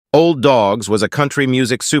Old Dogs was a country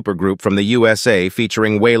music supergroup from the USA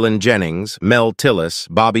featuring Waylon Jennings, Mel Tillis,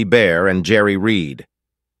 Bobby Bare, and Jerry Reed.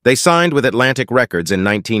 They signed with Atlantic Records in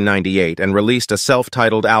 1998 and released a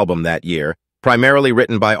self-titled album that year, primarily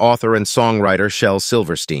written by author and songwriter Shel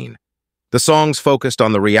Silverstein. The songs focused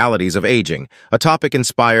on the realities of aging, a topic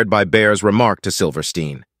inspired by Bare's remark to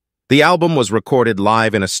Silverstein. The album was recorded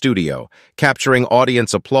live in a studio, capturing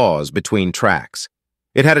audience applause between tracks.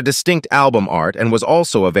 It had a distinct album art and was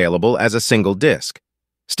also available as a single disc.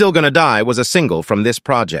 Still Gonna Die was a single from this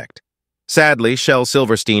project. Sadly, Shel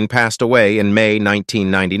Silverstein passed away in May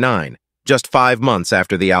 1999, just 5 months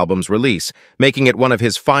after the album's release, making it one of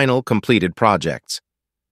his final completed projects.